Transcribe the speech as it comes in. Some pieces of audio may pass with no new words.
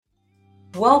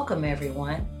Welcome,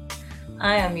 everyone.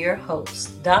 I am your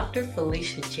host, Dr.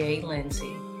 Felicia J.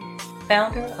 Lindsay,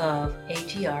 founder of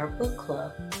AGR Book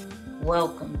Club.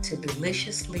 Welcome to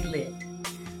Deliciously Lit,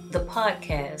 the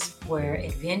podcast where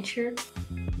adventure,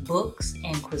 books,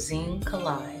 and cuisine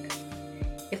collide.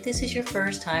 If this is your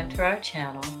first time to our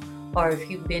channel, or if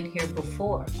you've been here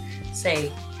before,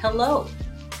 say hello.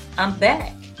 I'm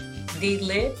back. D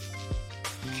Lit.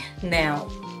 Now,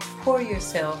 pour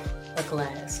yourself a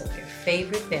glass of your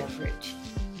favorite beverage,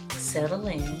 settle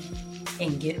in,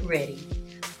 and get ready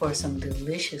for some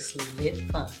deliciously lit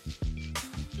fun.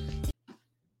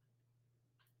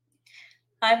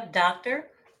 I'm Dr.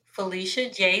 Felicia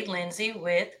J. Lindsay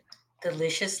with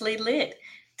Deliciously Lit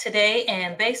today,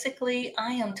 and basically,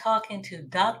 I am talking to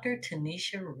Dr.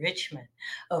 Tanisha Richmond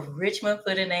of Richmond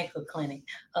Foot and Ankle Clinic,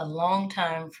 a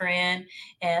longtime friend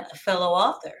and a fellow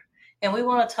author. And we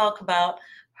want to talk about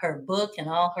her book and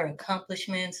all her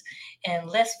accomplishments, and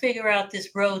let's figure out this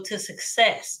road to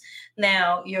success.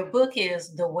 Now, your book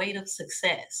is The Weight of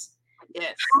Success.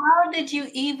 Yes. How did you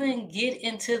even get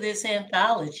into this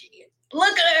anthology?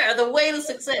 Look at her, The Way to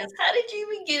Success. How did you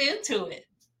even get into it?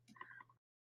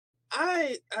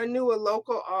 I knew a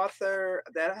local author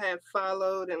that I had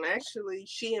followed, and actually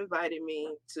she invited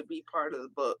me to be part of the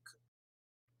book.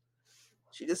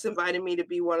 She just invited me to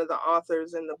be one of the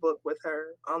authors in the book with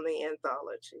her on the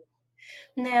anthology.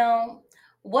 Now,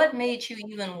 what made you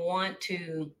even want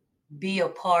to be a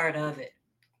part of it,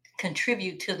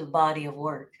 contribute to the body of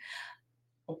work?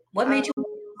 What made you? Um,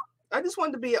 I just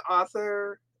wanted to be an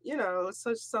author. It's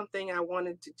such something I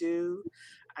wanted to do.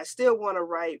 I still want to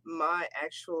write my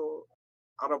actual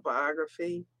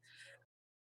autobiography.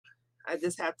 I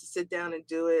just have to sit down and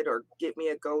do it or get me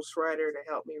a ghostwriter to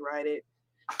help me write it.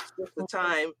 It's just a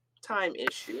time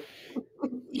issue.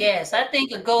 Yes, I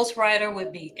think a ghostwriter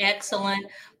would be excellent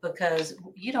because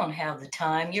you don't have the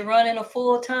time. You're running a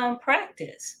full-time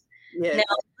practice. Now, Yes.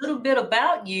 a little bit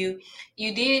about you.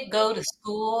 You did go to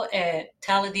school at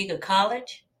Talladega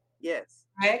College, Yes.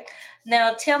 right?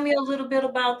 Now, tell me a little bit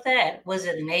about that. Was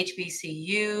it an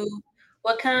HBCU?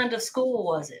 What kind of school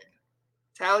was it?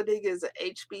 Talladega is a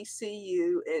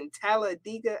HBCU in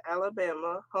Talladega,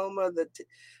 Alabama, home of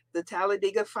the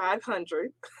Talladega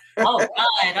 500 All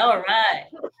right, all right.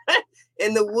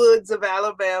 in the woods of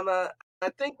Alabama. I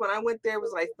think when I went there, it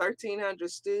was like 1,300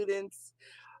 students.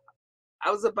 I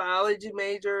was a biology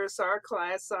major, so our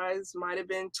class size might have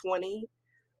been 20.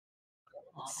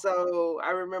 So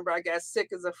I remember I got sick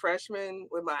as a freshman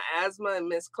with my asthma and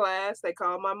missed class. They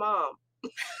called my mom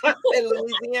in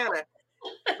Louisiana.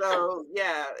 So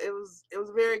yeah, it was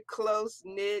a very close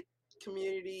knit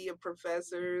community of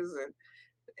professors,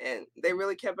 and they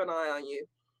really kept an eye on you.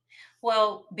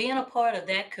 Well, being a part of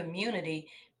that community,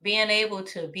 being able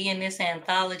to be in this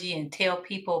anthology and tell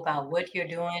people about what you're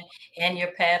doing and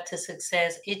your path to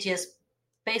success, it just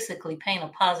basically paint a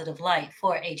positive light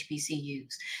for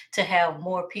HBCUs to have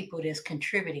more people that's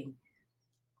contributing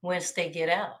once they get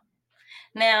out.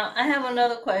 Now, I have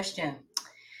another question.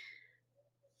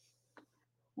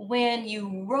 When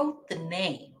you wrote the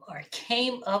name or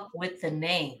came up with the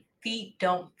name, Feet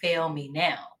Don't Fail Me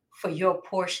Now, for your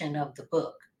portion of the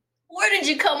book, where did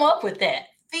you come up with that?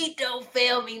 Feet don't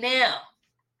fail me now.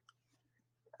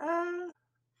 Uh,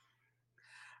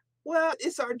 well,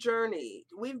 it's our journey.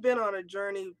 We've been on a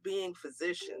journey being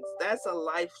physicians. That's a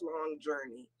lifelong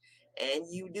journey. And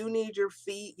you do need your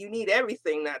feet. You need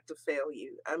everything not to fail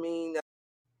you. I mean,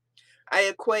 I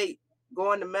equate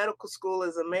going to medical school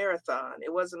as a marathon.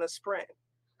 It wasn't a sprint.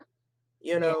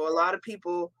 Yeah. A lot of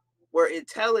people were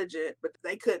intelligent, but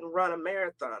they couldn't run a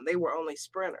marathon. They were only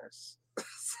sprinters.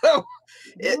 So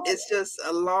it's just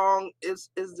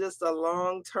it's just a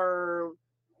long term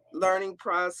learning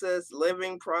process,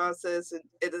 living process, and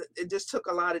it just took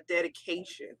a lot of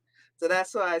dedication. So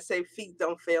that's why I say feet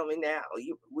don't fail me now.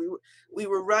 We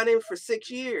were running for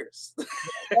 6 years.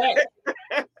 Right.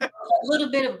 A little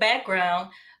bit of background.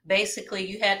 Basically,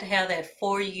 you had to have that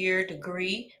 4-year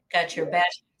degree, got your Yes,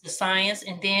 bachelor's of science,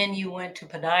 and then you went to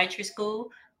podiatry school,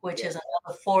 which is yes,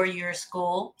 another 4-year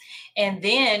school. And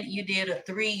then you did a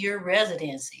 3-year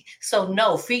residency. So,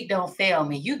 no, feet don't fail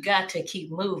me. You got to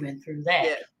keep moving through that.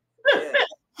 yes,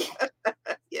 yes,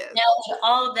 yes. Now, with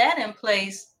all that in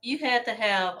place, you had to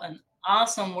have an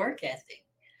awesome work ethic. Yes.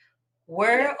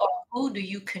 Where or who do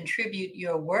you contribute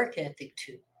your work ethic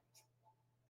to?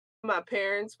 My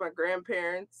parents, my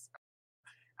grandparents.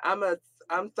 I'm a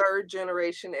I'm third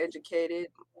generation educated.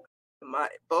 My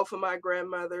both of my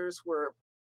grandmothers were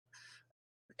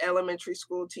elementary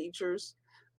school teachers.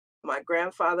 My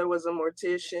grandfather was a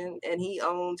mortician, and he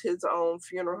owned his own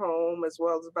funeral home as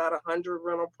well as about 100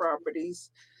 rental properties.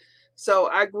 So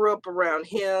I grew up around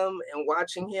him and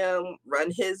watching him run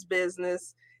his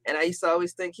business. And I used to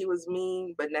always think he was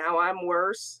mean, but now I'm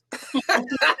worse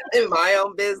in my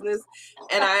own business.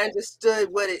 And I understood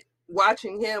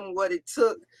watching him, what it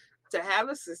took to have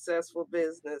a successful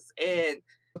business and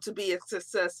to be a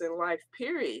success in life,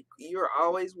 period. You're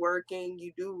always working,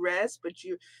 you do rest, but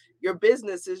your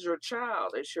business is your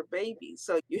child, it's your baby.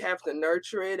 So you have to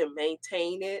nurture it and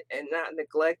maintain it and not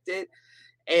neglect it.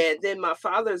 And then my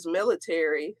father's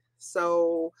military.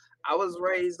 So I was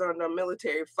raised under a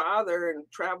military father and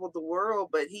traveled the world,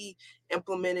 but he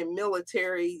implemented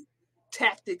military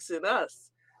tactics in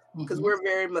us because Mhm. we're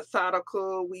very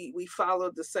methodical. We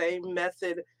followed the same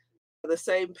method, the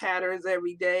same patterns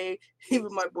every day.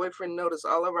 Even my boyfriend noticed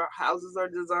all of our houses are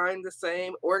designed the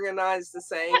same, organized the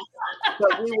same.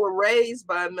 But we were raised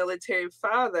by a military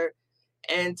father,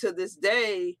 and to this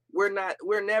day we're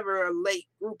never a late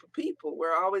group of people.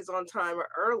 We're always on time or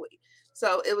early.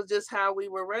 So it was just how we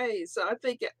were raised. So I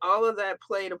think all of that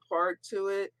played a part to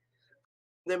it.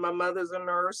 Then my mother's a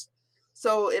nurse,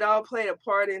 so it all played a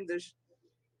part in this.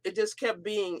 It just kept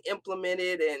being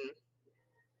implemented and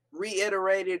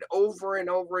reiterated over and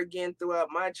over again throughout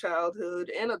my childhood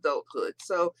and adulthood.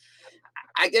 So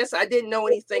I guess I didn't know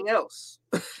anything else,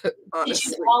 Did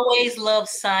you honestly. always love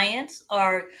science,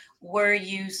 or were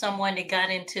you someone that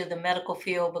got into the medical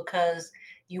field because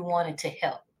you wanted to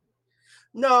help?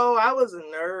 No, I was a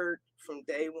nerd from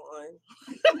day one.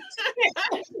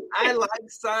 I like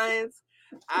science.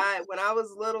 I When I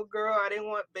was a little girl, I didn't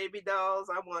want baby dolls.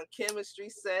 I want chemistry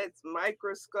sets,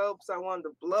 microscopes. I wanted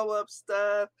to blow up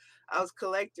stuff. I was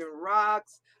collecting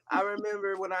rocks. I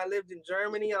remember when I lived in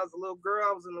Germany, I was a little girl.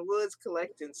 I was in the woods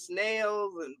collecting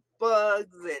snails and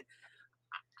bugs, and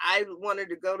I wanted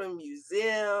to go to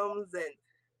museums and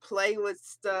play with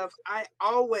stuff. I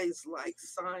always liked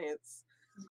science.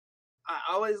 I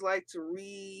always liked to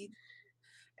read.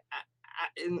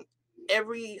 In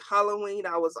every Halloween,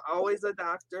 I was always a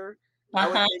doctor. I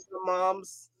would Uh-huh. take my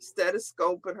mom's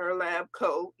stethoscope and her lab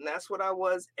coat, and that's what I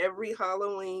was every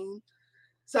Halloween.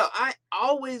 So I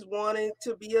always wanted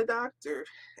to be a doctor.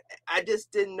 I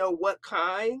just didn't know what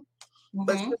kind,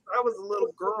 but Mhm. since I was a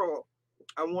little girl,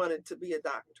 I wanted to be a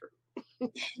doctor.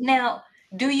 Now,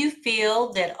 do you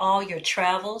feel that all your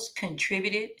travels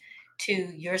contributed to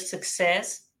your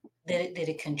success? Did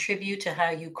it contribute to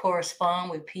how you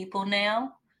correspond with people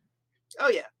now? Oh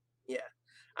yeah, yeah.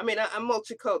 I mean, I'm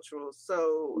multicultural,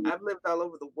 so I've lived all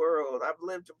over the world. I've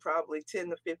lived in probably 10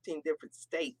 to 15 different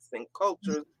states and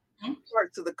cultures, Mhm.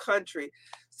 parts of the country.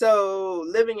 So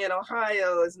living in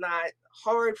Ohio is not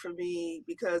hard for me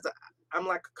because I'm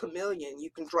like a chameleon.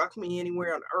 You can drop me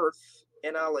anywhere on earth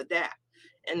and I'll adapt.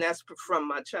 And that's from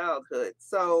my childhood.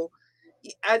 So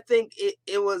I think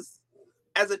it was,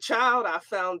 as a child, I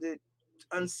found it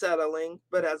unsettling,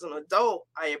 but as an adult,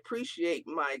 I appreciate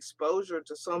my exposure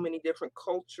to so many different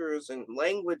cultures and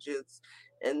languages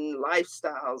and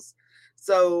lifestyles.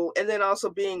 So, and then also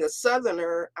being a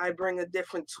Southerner, I bring a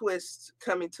different twist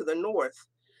coming to the North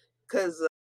because,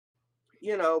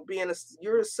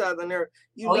 you're a Southerner,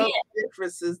 Oh, yeah. the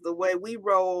differences, the way we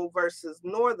roll versus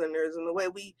Northerners and the way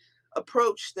we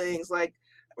approach things. Like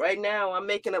right now, I'm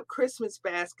making up Christmas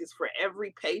baskets for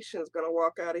every patient's going to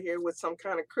walk out of here with some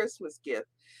kind of Christmas gift.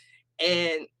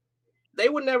 And they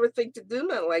would never think to do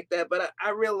nothing like that. But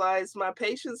I realize my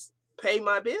patients pay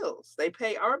my bills. They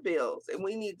pay our bills. And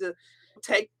we need to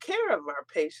take care of our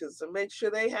patients and make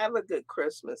sure they have a good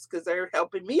Christmas because they're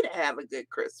helping me to have a good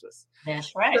Christmas.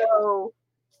 That's right. So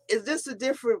it's just a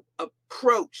different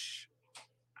approach.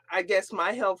 I guess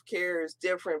my healthcare is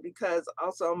different because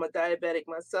also I'm a diabetic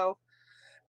myself.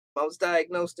 I was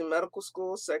diagnosed in medical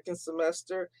school, second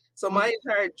semester. So Mhm. my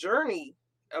entire journey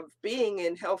of being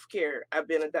in healthcare, I've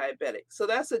been a diabetic. So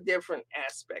that's a different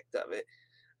aspect of it.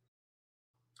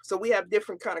 So we have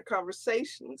different kind of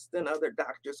conversations than other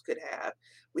doctors could have.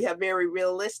 We have very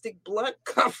realistic, blunt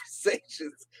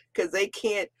conversations because they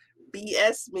can't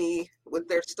BS me with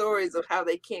their stories of how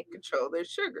they can't control their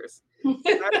sugars.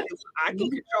 And I can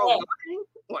control mine.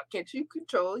 Why can't you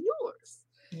control yours?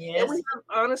 And we Yes. have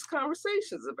honest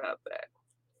conversations about that.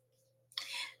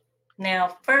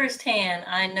 Now, firsthand,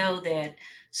 I know that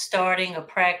starting a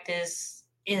practice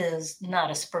is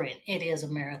not a sprint, it is a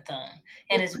marathon,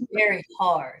 and it's very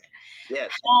hard.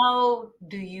 Yes. How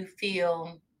do you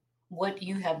feel what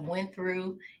you have went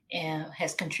through and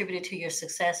has contributed to your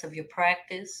success of your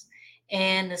practice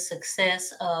and the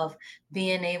success of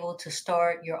being able to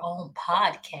start your own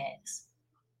podcast?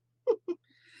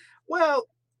 Well,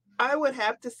 I would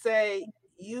have to say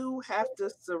you have to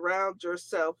surround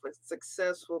yourself with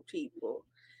successful people.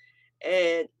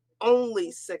 And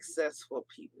only successful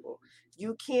people.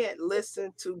 You can't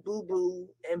listen to Boo Boo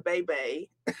and Bebe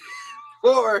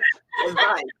for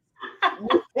advice.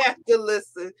 You have to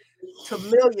listen to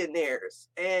millionaires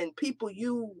and people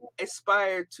you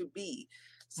aspire to be.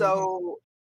 Mhm. So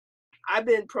I've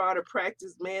been part of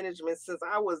practice management since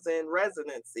I was in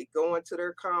residency, going to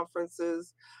their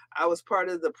conferences. I was part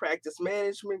of the practice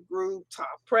management group,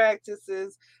 top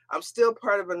practices. I'm still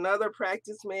part of another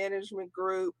practice management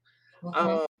group. Mhm.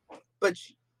 Um, but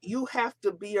you have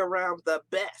to be around the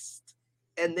best,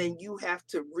 and then you have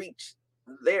to reach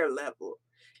their level.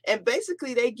 And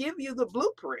basically, they give you the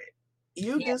blueprint.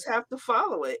 You Yeah. just have to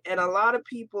follow it. And a lot of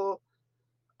people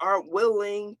aren't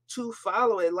willing to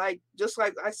follow it. Like, just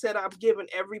like I said, I've given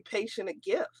every patient a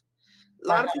gift. A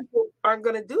lot of Uh-huh. people aren't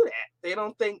going to do that. They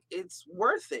don't think it's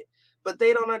worth it, but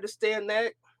they don't understand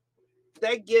that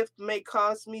that gift may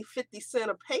cost me 50 cents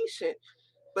a patient,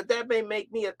 but that may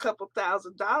make me a couple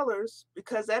 $1,000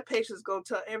 because that patient's going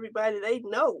to tell everybody they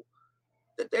know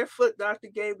that their foot doctor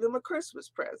gave them a Christmas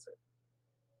present.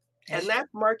 That's And true.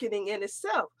 that's marketing in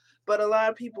itself. But a lot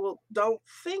of people don't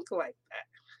think like that.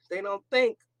 They don't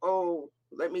think, oh,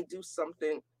 let me do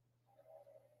something.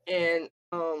 And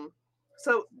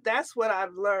so that's what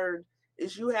I've learned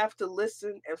is you have to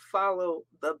listen and follow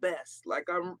the best. Like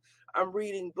I'm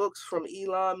reading books from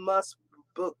Elon Musk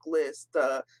book list,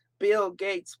 Bill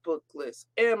Gates book list,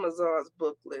 Amazon's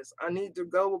book list. I need to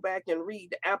go back and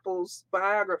read Apple's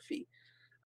biography,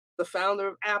 the founder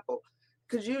of Apple,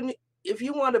 because if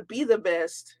you want to be the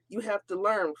best, you have to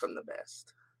learn from the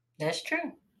best. That's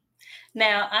true.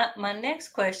 Now, my next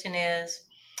question is,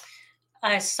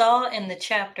 I saw in the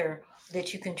chapter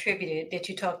that you contributed that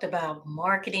you talked about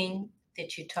marketing,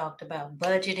 that you talked about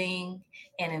budgeting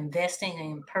and investing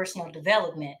in personal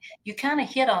development. You kind of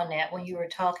hit on that when you were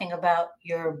talking about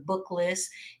your book list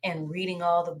and reading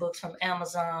all the books from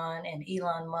Amazon and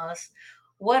Elon Musk.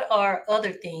 What are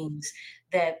other things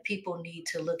that people need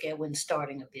to look at when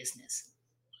starting a business?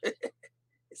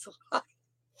 It's a lot.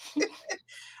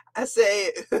 I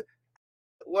say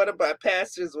one of my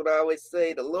pastors would always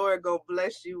say, "The Lord gonna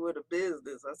bless you with a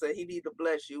business." I said, "He need to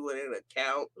bless you with an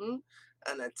accountant,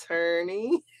 an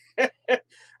attorney.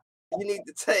 You need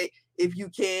to take, if you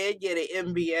can, get an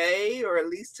MBA or at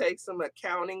least take some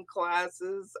accounting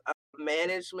classes,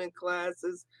 management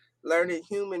classes, learning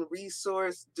human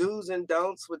resource do's and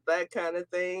don'ts with that kind of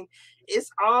thing. It's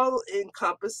all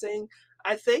encompassing.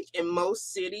 I think in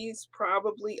most cities,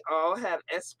 probably all have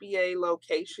SBA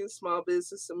locations, small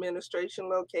business administration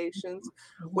locations,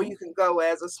 where Mhm. you can go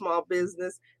as a small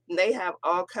business. And they have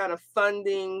all kind of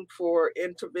funding for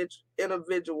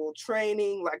individual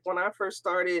training. Like when I first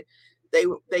started,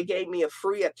 they gave me a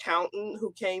free accountant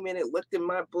who came in and looked at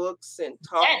my books and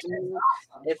talked That to is me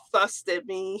awesome. and fussed at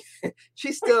me.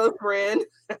 She's still a friend,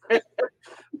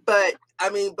 but I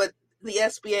mean, but the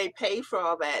SBA paid for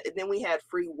all that, and then we had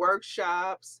free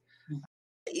workshops.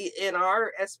 In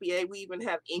our SBA, we even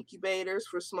have incubators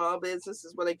for small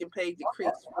businesses where they can pay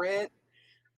decreased rent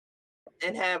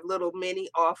and have little mini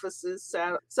offices.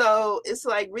 So it's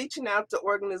like reaching out to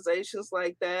organizations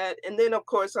like that. And then, of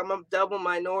course, I'm a double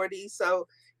minority. So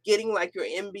getting like your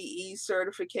MBE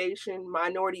certification,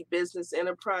 Minority Business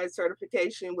Enterprise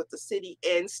certification with the city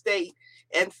and state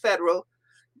and federal,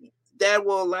 that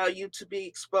will allow you to be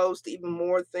exposed to even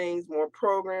more things, more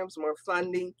programs, more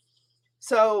funding.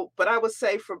 So, but I would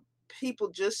say for people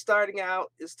just starting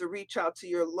out is to reach out to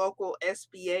your local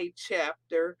SBA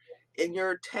chapter in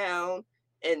your town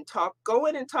and go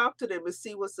in and talk to them and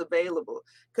see what's available.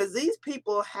 Because these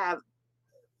people have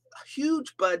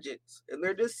huge budgets and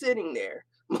they're just sitting there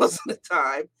most of the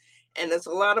time. And there's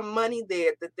a lot of money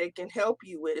there that they can help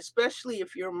you with, especially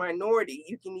if you're a minority,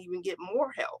 you can even get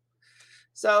more help.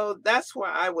 So that's where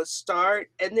I would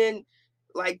start. And then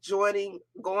like going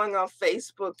on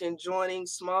Facebook and joining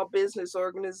small business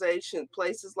organization,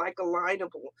 places like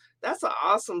Alignable. That's an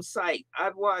awesome site.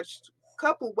 I've watched a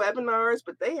couple webinars,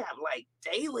 but they have like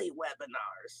daily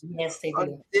webinars Yes, they on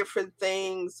do. different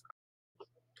things,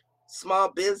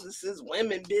 small businesses,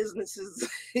 women businesses.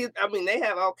 I mean, they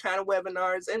have all kind of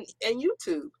webinars and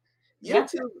YouTube. Yeah.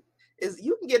 YouTube is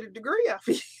you can get a degree off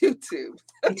of YouTube.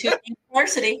 YouTube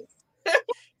University.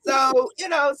 So,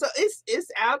 so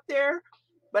it's out there,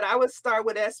 but I would start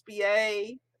with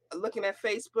SBA, looking at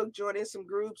Facebook, joining some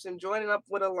groups and joining up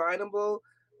with Alignable,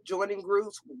 joining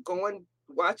groups, going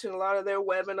watching a lot of their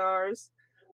webinars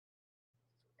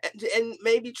and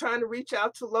maybe trying to reach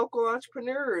out to local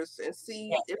entrepreneurs and Yeah.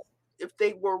 see if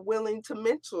they were willing to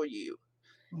mentor you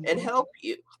and Mhm. help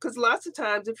you. Because lots of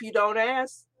times if you don't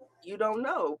ask, you don't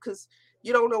know because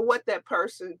you don't know what that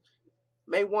person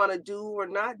may want to do or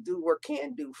not do or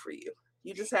can do for you.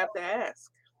 You just have to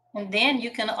ask. And then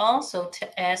you can also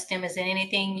ask them, is there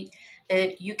anything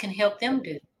that you can help them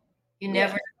do? You Yeah,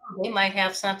 never know. They might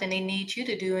have something they need you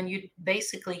to do, and you're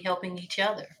basically helping each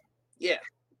other. yeah,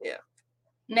 yeah.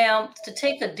 Now, to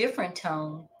take a different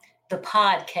tone, the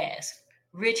podcast,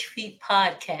 Rich Feet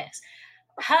Podcast.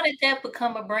 How did that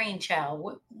become a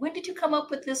brainchild? When did you come up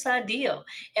with this idea?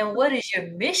 And what is your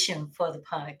mission for the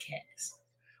podcast?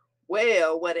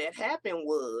 Well, what had happened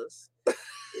was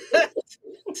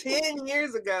 10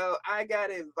 years ago, I got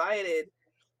invited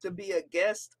to be a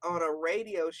guest on a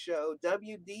radio show,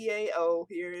 WDAO,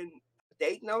 here in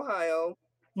Dayton, Ohio.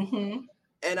 Mm-hmm.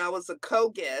 And I was a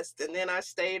co-guest, and then I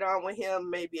stayed on with him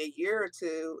maybe a year or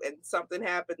two, and something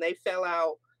happened. They fell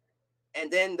out, and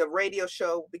then the radio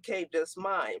show became just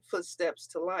mine, Footsteps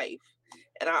to Life.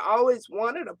 And I always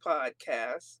wanted a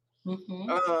podcast. Mm-hmm.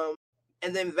 Um,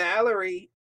 and then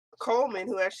Valerie Coleman,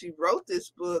 who actually wrote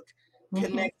this book, Mm-hmm.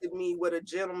 connected me with a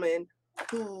gentleman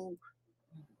who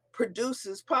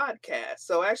produces podcasts.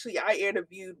 So actually, I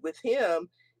interviewed with him,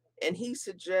 and he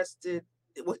suggested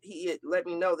he had let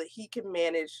me know that he can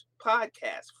manage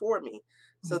podcasts for me.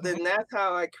 So Mm-hmm. then that's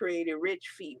how I created Rich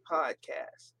Feet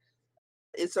Podcast.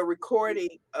 It's a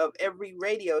recording of every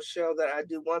radio show that I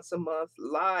do once a month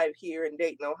live here in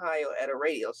Dayton, Ohio at a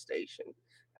radio station,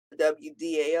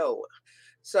 WDAO.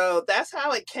 So that's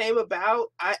how it came about.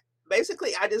 I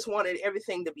just wanted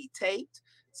everything to be taped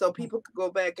so people could go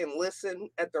back and listen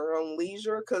at their own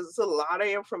leisure because it's a lot of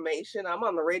information. I'm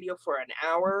on the radio for an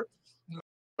hour.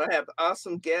 I have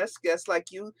awesome guests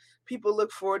like you. People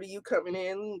look forward to you coming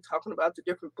in, talking about the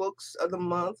different books of the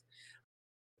month,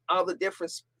 all the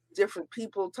different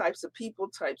people, types of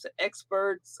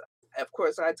experts. Of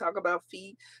course, I talk about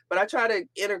feet, but I try to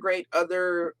integrate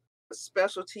other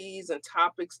specialties and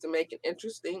topics to make it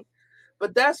interesting.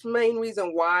 But that's the main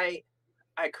reason why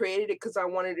I created it, because I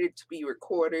wanted it to be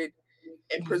recorded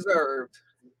and preserved.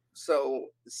 So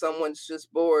someone's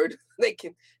just bored, they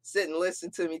can sit and listen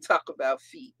to me talk about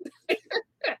feet.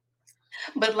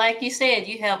 But like you said,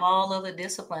 you have all other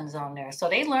disciplines on there. So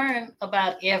they learn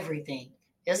about everything.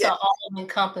 It's Yeah, an all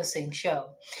encompassing show.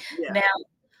 yeah. Now,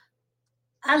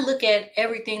 I look at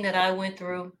everything that I went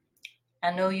through.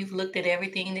 I know you've looked at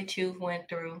everything that you've went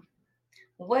through.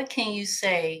 What can you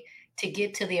say to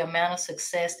get to the amount of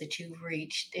success that you've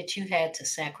reached that you had to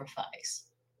sacrifice?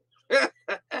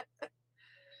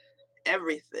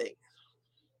 Everything,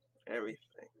 everything.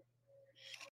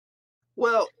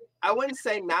 Well, I wouldn't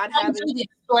say not How could having. you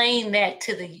explain that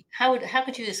to the how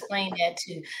could you explain that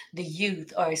to the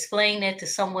youth or explain that to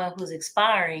someone who's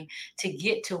aspiring to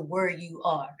get to where you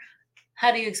are?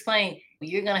 How do you explain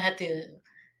you're gonna have to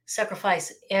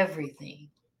sacrifice everything?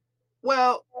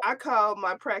 Well, I call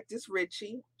my practice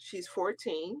Richie. She's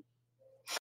 14.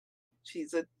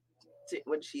 She's a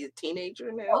when she's a teenager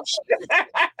Oh, now.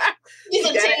 she's She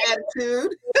a got an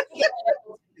attitude.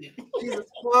 teenager. She's a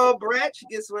spoiled brat. She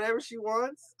gets whatever she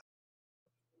wants.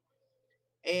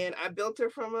 And I built her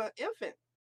from an infant,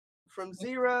 from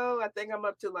zero. I think I'm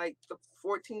up to like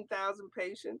 14,000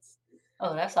 patients.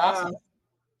 Oh, that's Uh, awesome.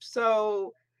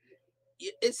 so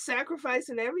it's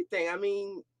sacrificing everything. I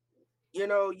mean, you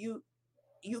know, you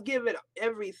give it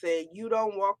everything. You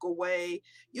don't walk away.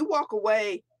 You walk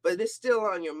away, but it's still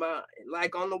on your mind.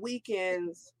 Like on the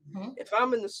weekends, Mhm. if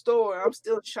I'm in the store, I'm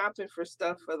still shopping for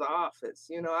stuff for the office.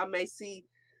 You know, I may see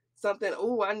something,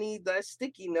 oh, I need that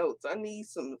sticky notes. I need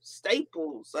some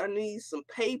staples. I need some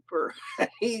paper. I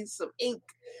need some ink.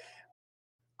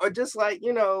 Or just like,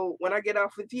 when I get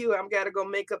off with you, I'm got to go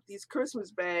make up these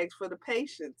Christmas bags for the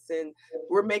patients. And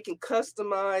we're making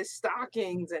customized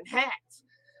stockings and hats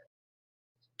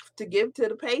to give to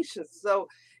the patients. So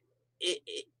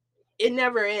it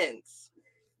never ends.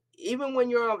 Even when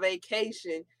you're on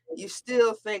vacation, you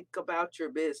still think about your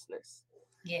business.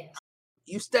 Yes.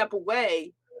 You step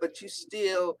away, but it's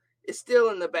still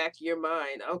in the back of your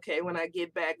mind. Okay, when I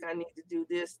get back, I need to do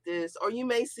this. Or you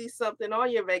may see something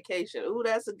on your vacation. Ooh,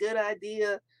 that's a good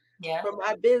idea Yeah. for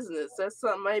my business. That's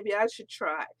something maybe I should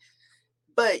try.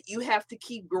 But you have to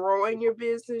keep growing your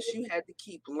business. You have to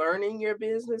keep learning your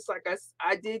business. Like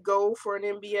I did go for an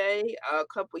MBA a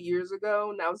couple years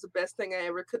ago, and that was the best thing I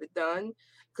ever could have done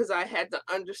because I had to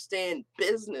understand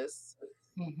business.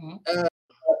 Mm-hmm.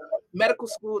 Medical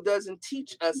school doesn't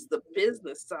teach us the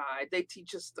business side. They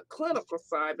teach us the clinical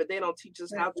side, but they don't teach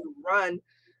us how to run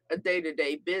a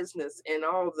day-to-day business and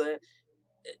all the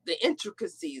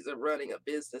intricacies of running a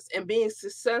business and being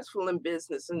successful in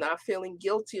business and not feeling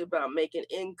guilty about making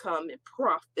income and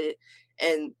profit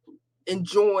and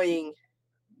enjoying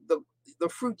the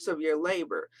fruits of your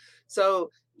labor. So,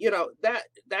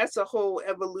 that's a whole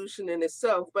evolution in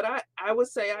itself. But I would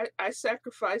say I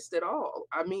sacrificed it all.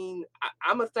 I mean,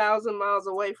 I'm 1,000 miles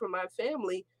away from my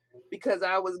family because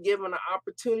I was given an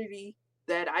opportunity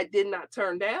that I did not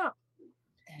turn down.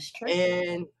 That's true.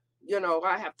 And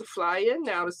I have to fly in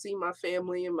now to see my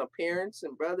family and my parents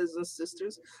and brothers and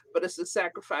sisters, but it's a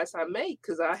sacrifice I make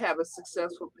because I have a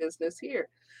successful business here.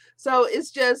 So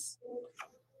it's just,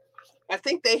 I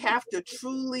think they have to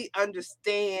truly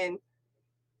understand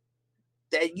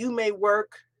that you may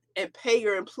work and pay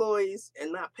your employees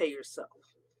and not pay yourself.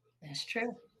 That's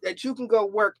true. That you can go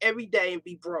work every day and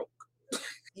be broke.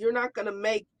 You're not going to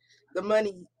make the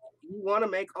money you want to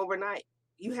make overnight.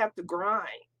 You have to grind.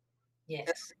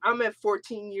 Yes. I'm at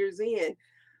 14 years in.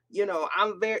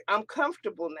 I'm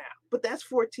comfortable now, but that's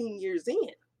 14 years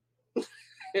in.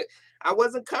 I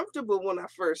wasn't comfortable when I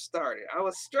first started. I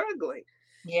was struggling.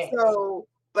 Yes. So,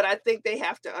 but I think they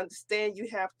have to understand you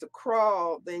have to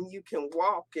crawl, then you can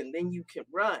walk, and then you can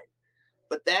run.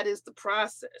 But that is the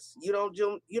process. You don't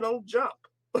jump.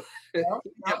 You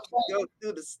have to go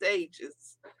through the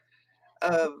stages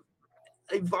of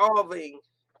evolving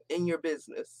in your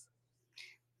business.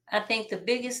 I think the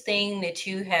biggest thing that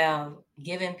you have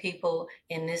given people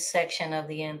in this section of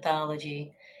the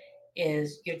anthology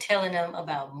is you're telling them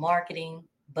about marketing,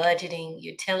 budgeting,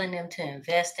 you're telling them to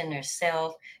invest in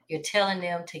themselves, you're telling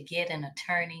them to get an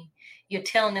attorney, you're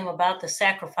telling them about the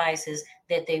sacrifices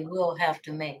that they will have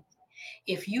to make.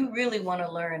 If you really want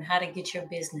to learn how to get your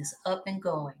business up and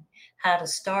going, how to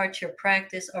start your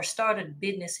practice or start a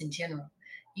business in general,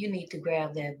 you need to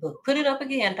grab that book. Put it up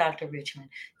again, Dr. Richmond.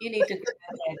 You need to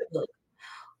grab that book,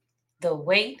 The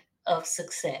Weight of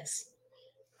Success.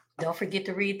 Don't forget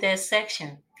to read that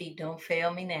section. Feet don't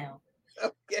fail me now.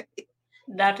 Okay.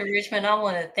 Dr. Richmond, I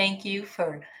want to thank you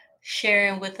for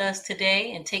sharing with us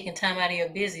today and taking time out of your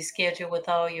busy schedule with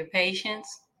all your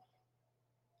patients.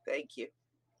 Thank you.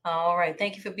 All right.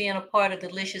 Thank you for being a part of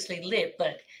Deliciously Lit.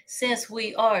 But since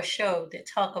we are a show that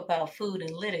talk about food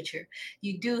and literature,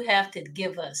 you do have to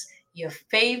give us your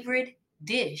favorite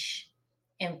dish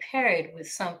and pair it with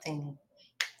something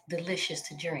delicious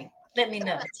to drink. Let me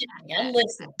know. I'm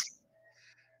listening.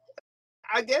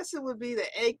 I guess it would be the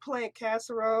eggplant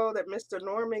casserole that Mr.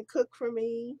 Norman cooked for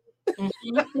me for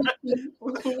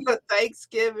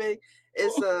Thanksgiving.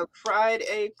 It's a fried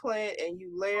eggplant, and you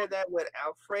layer that with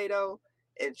Alfredo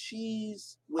and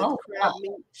cheese with crab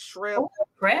meat, shrimp.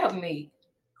 Crab meat,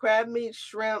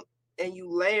 shrimp, and you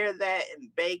layer that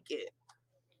and bake it.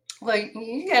 Well,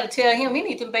 you got to tell him he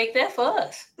needs to bake that for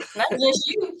us, not just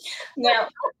you. Now,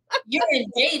 you're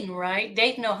in Dayton, right?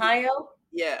 Dayton, Ohio?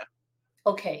 Yeah.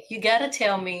 Okay, you got to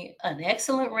tell me an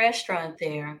excellent restaurant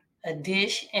there, a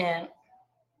dish, and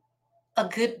a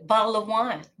good bottle of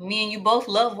wine. Me and you both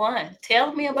love wine.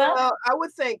 Tell me about it. I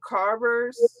would think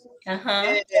Carver's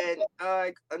Uh-huh. and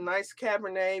a nice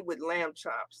Cabernet with lamb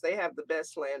chops. They have the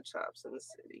best lamb chops in the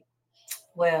city.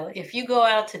 Well, if you go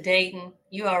out to Dayton,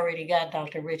 you already got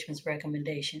Dr. Richmond's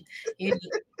recommendation. You need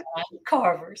to find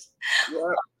Carver's.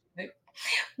 Yep.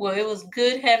 Well, it was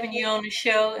good having you on the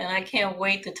show, and I can't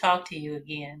wait to talk to you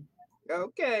again.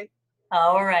 Okay.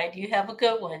 All right. You have a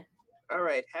good one. All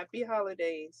right. Happy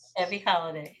holidays. Happy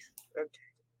holidays. Okay.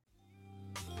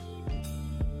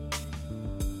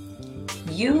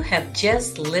 You have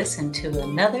just listened to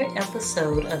another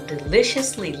episode of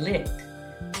Deliciously Lit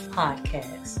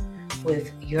podcast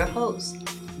with your host,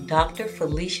 Dr.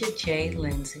 Felicia J.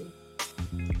 Lindsay.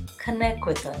 Connect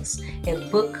with us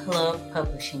at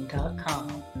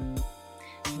bookclubpublishing.com.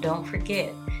 Don't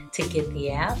forget to get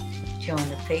the app, join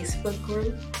the Facebook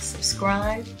group,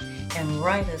 subscribe, and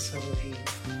write us a review.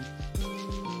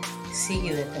 See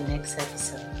you at the next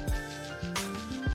episode.